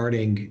showing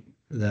regarding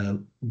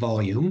the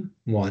volume,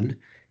 one.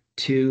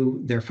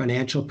 Two, their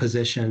financial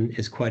position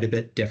is quite a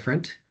bit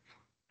different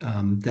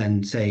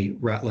than, say,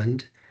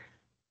 Rutland.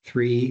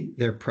 Three,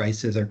 their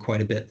prices are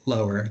quite a bit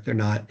lower. They're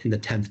not in the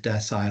 10th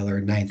decile or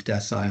 9th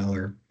decile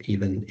or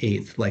even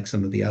 8th like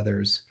some of the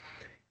others.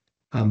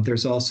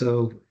 There's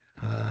also,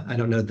 I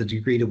don't know the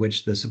degree to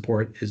which the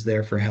support is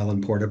there for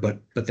Helen Porter,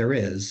 but there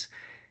is.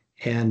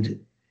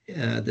 And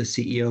the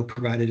CEO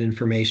provided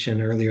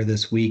information earlier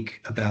this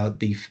week about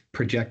the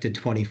projected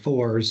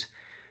 24s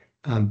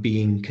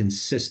being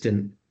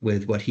consistent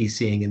with what he's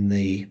seeing in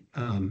the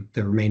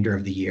remainder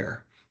of the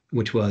year,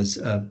 which was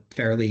a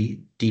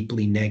fairly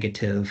deeply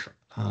negative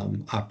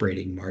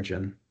operating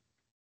margin.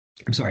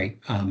 I'm sorry,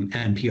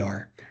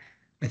 NPR.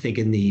 I think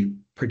in the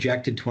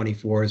projected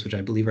 24s, which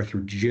I believe are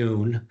through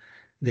June,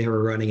 they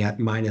were running at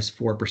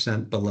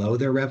 -4% below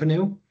their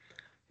revenue.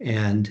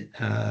 And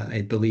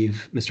I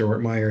believe Mr.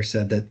 Ortmeyer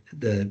said that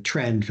the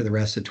trend for the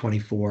rest of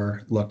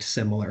 24 looked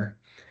similar.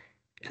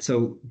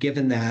 So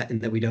given that,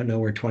 and that we don't know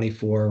where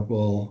 24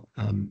 will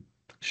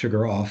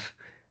sugar off,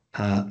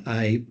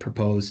 I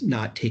propose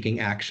not taking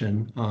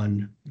action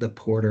on the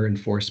Porter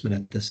enforcement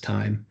at this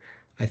time.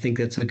 I think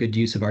that's a good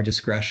use of our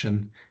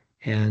discretion,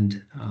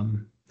 and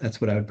that's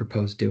what I would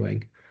propose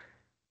doing.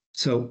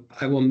 So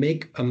I will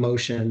make a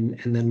motion,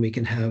 and then we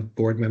can have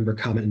board member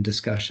comment and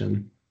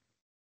discussion.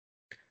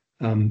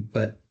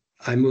 But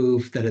I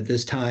move that at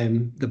this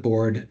time, the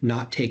board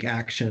not take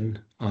action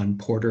on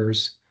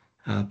Porter's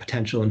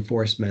potential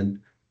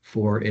enforcement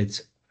for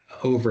its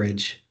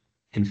overage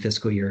in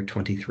fiscal year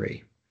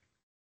 23.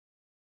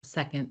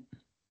 Second.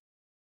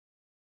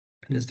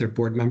 And is there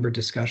board member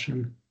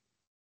discussion?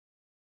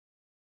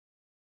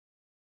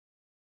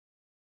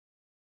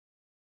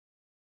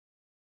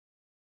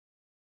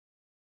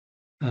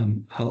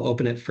 I'll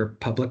open it for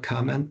public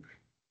comment.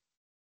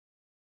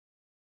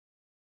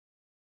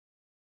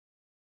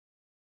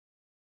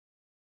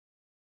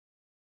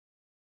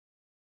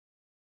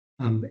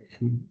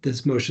 And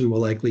this motion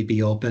will likely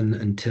be open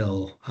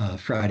until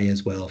Friday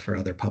as well for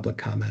other public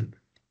comment.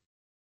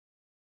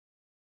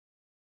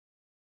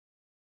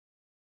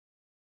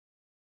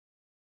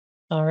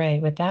 All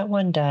right, with that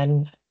one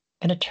done,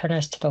 I'm going to turn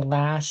us to the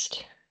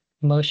last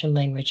motion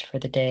language for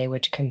the day,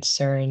 which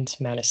concerns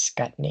Mount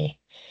Ascutney.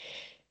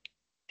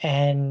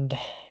 And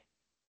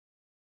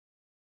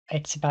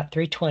it's about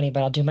 3:20,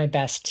 but I'll do my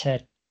best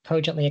to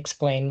cogently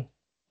explain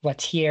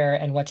what's here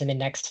and what's in the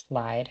next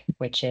slide,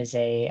 which is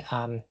a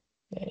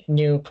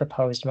new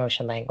proposed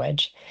motion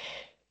language.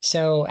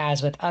 So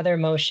as with other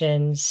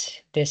motions,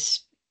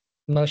 this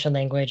motion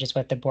language is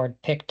what the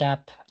board picked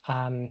up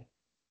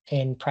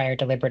in prior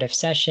deliberative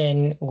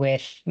session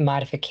with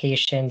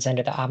modifications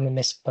under the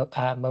omnibus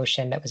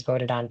motion that was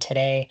voted on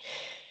today.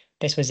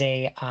 This was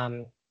a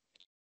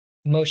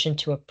motion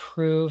to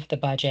approve the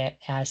budget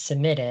as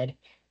submitted.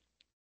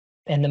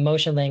 And the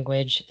motion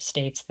language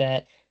states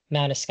that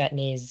Mount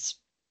Ascutney's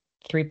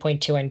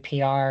 3.2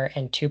 NPR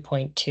and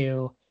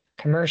 2.2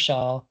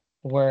 commercial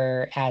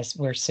were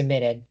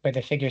submitted, were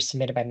the figures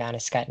submitted by Mount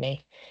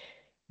Ascutney.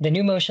 The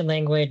new motion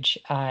language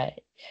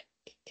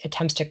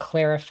attempts to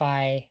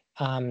clarify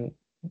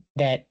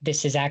that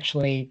this is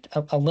actually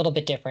a little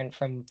bit different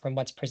from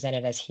what's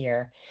presented as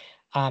here.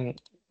 Mount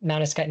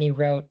Ascutney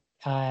wrote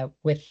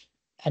with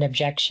an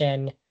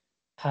objection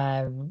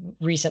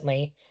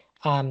recently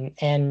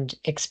and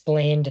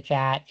explained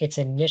that its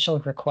initial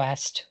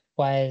request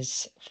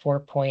was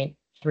 4.3%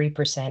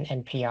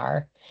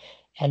 NPR,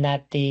 and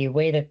that the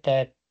way that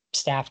the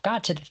staff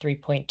got to the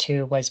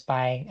 3.2 was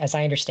by, as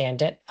I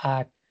understand it,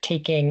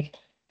 taking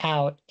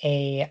out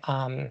a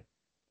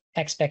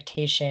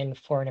expectation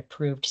for an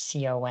approved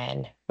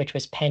CON, which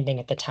was pending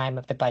at the time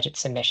of the budget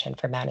submission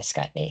for Mount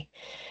Ascutney.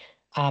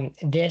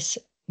 This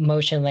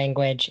motion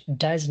language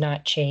does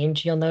not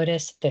change, you'll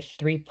notice, the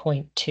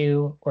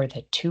 3.2 or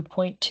the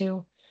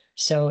 2.2.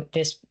 So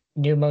this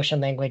new motion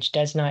language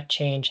does not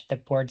change the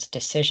board's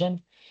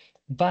decision,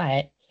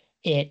 but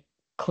it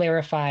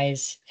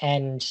clarifies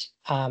and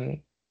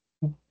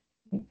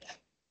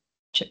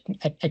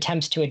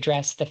attempts to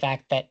address the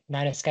fact that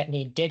Mount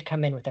Ascutney did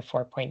come in with a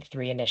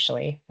 4.3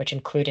 initially, which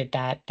included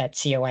that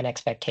CON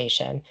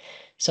expectation.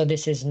 So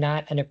this is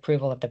not an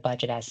approval of the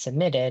budget as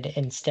submitted.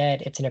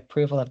 Instead, it's an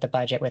approval of the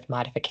budget with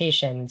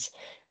modifications,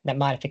 that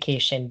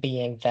modification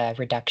being the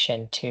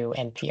reduction to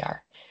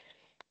NPR.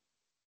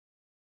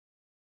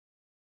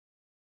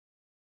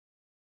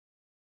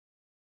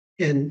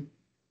 And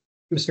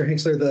Mr.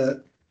 Hinksler,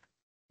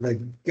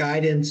 the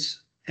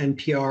guidance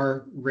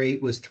NPR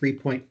rate was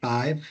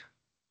 3.5.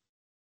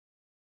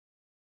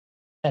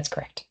 That's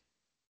correct.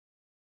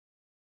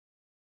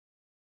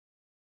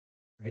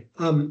 Right.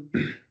 I'm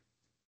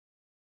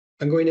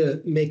going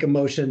to make a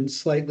motion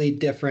slightly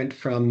different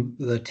from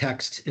the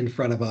text in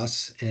front of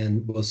us,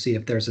 and we'll see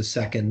if there's a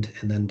second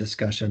and then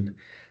discussion.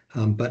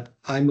 But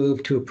I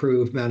move to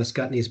approve Mount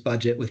Ascutney's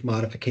budget with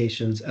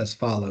modifications as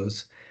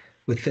follows.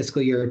 With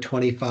fiscal year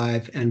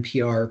 25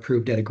 NPR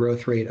approved at a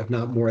growth rate of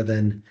not more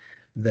than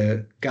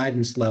the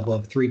guidance level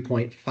of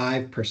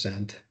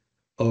 3.5%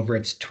 over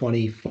its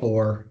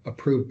 24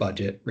 approved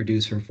budget,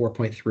 reduced from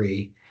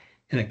 4.3,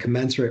 and a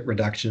commensurate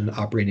reduction in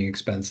operating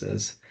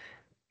expenses.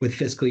 With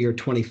fiscal year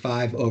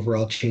 25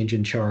 overall change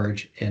in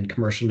charge and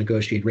commercial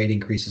negotiated rate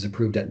increases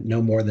approved at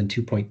no more than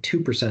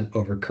 2.2%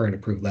 over current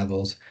approved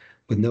levels,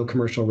 with no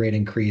commercial rate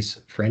increase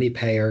for any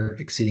payer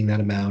exceeding that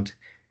amount,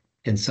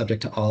 and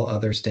subject to all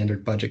other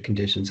standard budget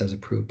conditions as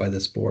approved by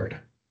this board.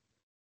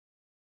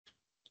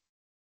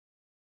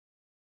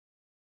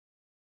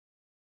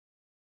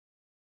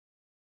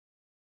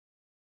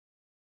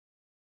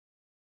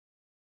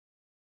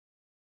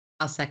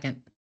 I'll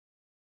second.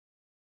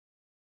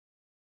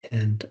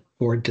 And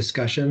board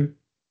discussion.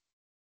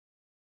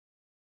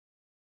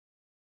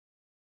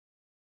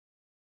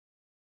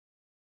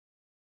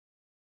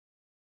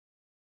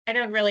 I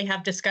don't really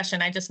have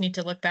discussion. I just need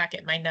to look back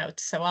at my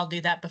notes, so I'll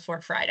do that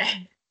before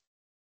Friday.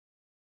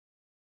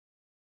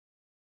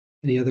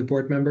 Any other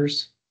board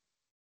members?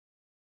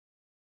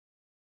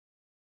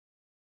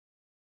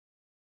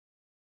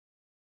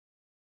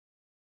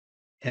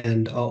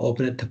 And I'll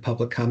open it to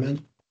public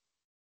comment.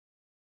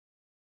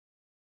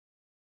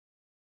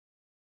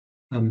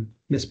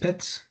 Ms.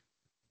 Pitts?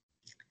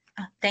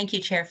 Thank you,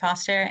 Chair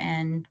Foster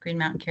and Green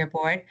Mountain Care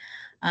Board.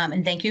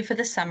 And thank you for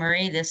the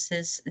summary.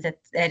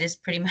 That is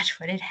pretty much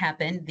what had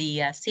happened.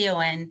 The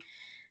CON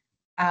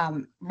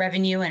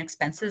revenue and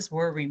expenses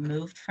were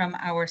removed from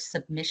our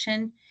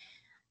submission.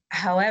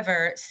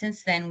 However,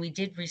 since then, we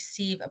did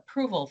receive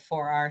approval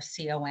for our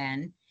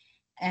CON.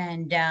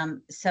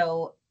 And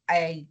so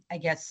I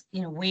guess,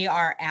 we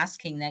are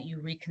asking that you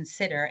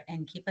reconsider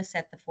and keep us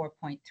at the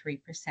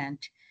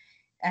 4.3%.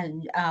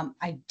 And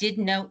I did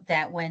note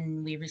that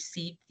when we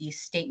received the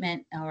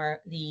statement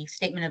or the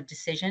statement of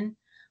decision,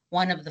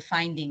 one of the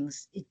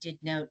findings, it did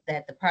note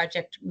that the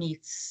project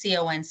meets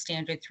CON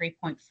standard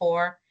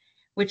 3.4,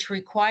 which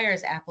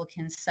requires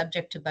applicants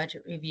subject to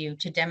budget review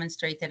to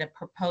demonstrate that a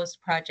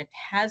proposed project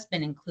has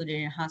been included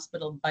in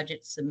hospital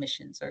budget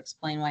submissions or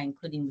explain why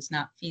including was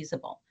not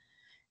feasible.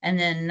 And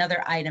then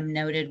another item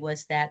noted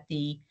was that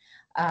the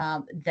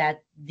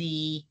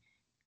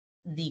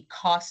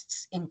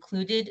costs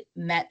included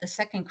met the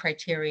second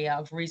criteria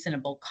of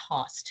reasonable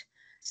cost.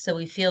 So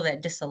we feel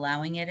that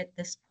disallowing it at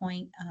this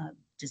point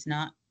does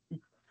not,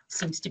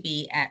 seems to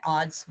be at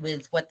odds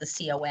with what the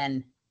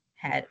CON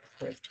had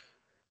approved.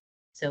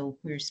 So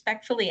we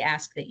respectfully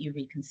ask that you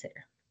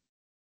reconsider.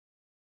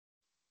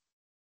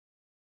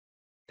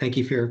 Thank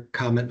you for your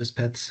comment, Ms.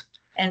 Pitts.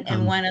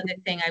 And one other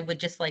thing I would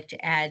just like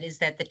to add is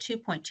that the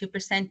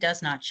 2.2%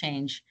 does not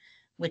change,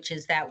 which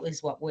is that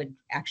was what would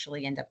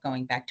actually end up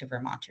going back to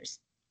Vermonters.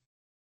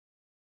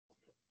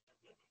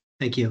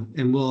 Thank you.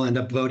 And we'll end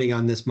up voting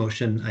on this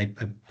motion, I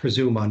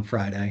presume, on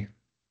Friday,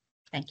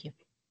 Thank you.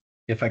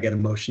 if I get a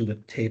motion to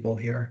table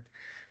here.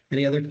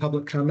 Any other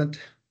public comment?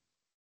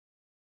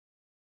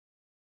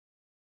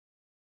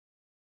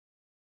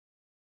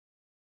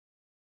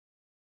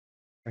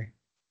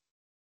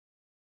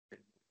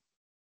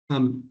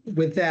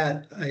 With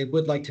that, I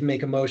would like to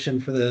make a motion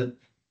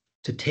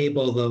to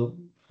table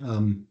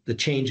the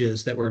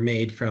changes that were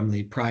made from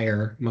the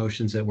prior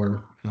motions that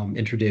were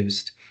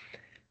introduced.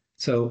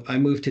 So I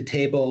move to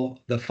table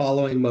the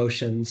following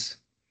motions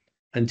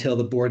until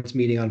the board's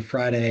meeting on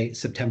Friday,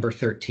 September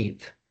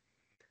 13th.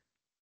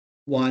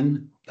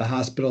 1,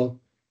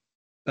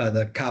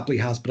 the Copley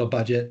Hospital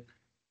budget.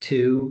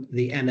 2,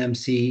 the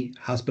NMC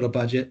hospital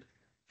budget.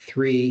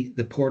 3,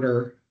 the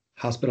Porter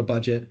hospital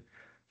budget.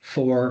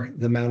 4,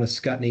 the Mount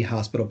Scottney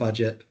hospital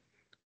budget.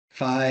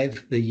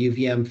 5, the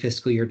UVM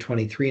fiscal year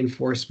 23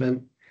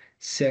 enforcement.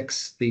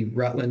 6, the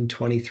Rutland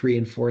 23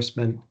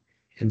 enforcement.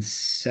 And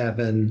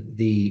 7,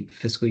 the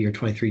fiscal year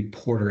 23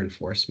 Porter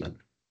enforcement.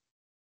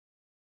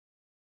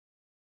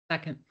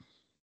 Second.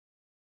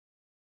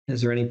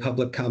 Is there any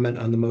public comment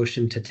on the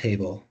motion to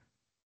table?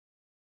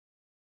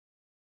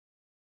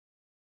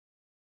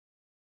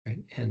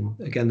 Right. And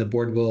again, the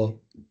board will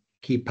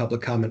keep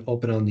public comment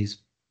open on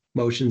these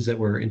motions that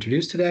were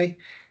introduced today.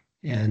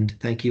 And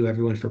thank you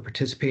everyone for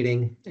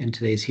participating in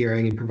today's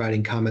hearing and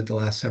providing comment the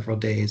last several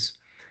days.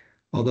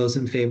 All those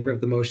in favor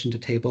of the motion to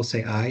table,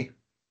 say aye.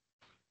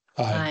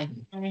 Aye.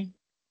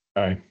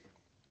 Aye.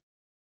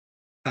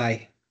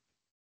 Aye.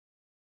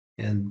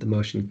 And the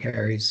motion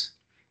carries.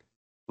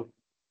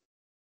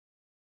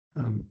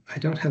 I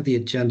don't have the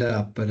agenda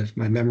up, but if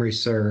my memory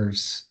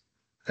serves,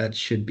 that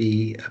should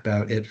be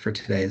about it for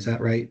today. Is that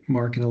right,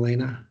 Mark and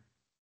Elena?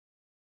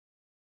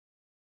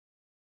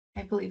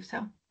 I believe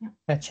so. Yeah.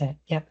 That's it.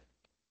 Yep.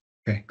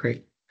 Okay,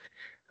 great.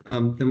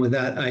 Then with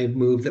that, I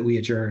move that we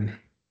adjourn.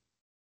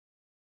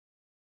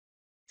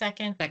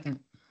 Second. Second.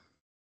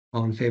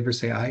 All in favor,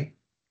 say aye.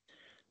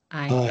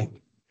 Aye.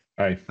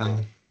 Aye.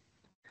 Aye.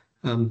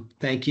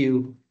 Thank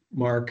you,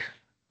 Mark,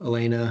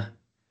 Elena,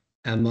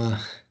 Emma,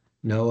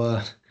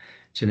 Noah,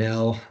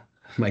 Janelle,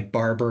 Mike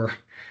Barber,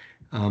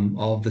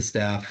 all of the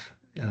staff.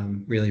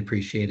 Really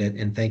appreciate it.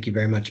 And thank you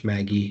very much,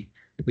 Maggie.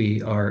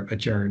 We are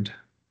adjourned.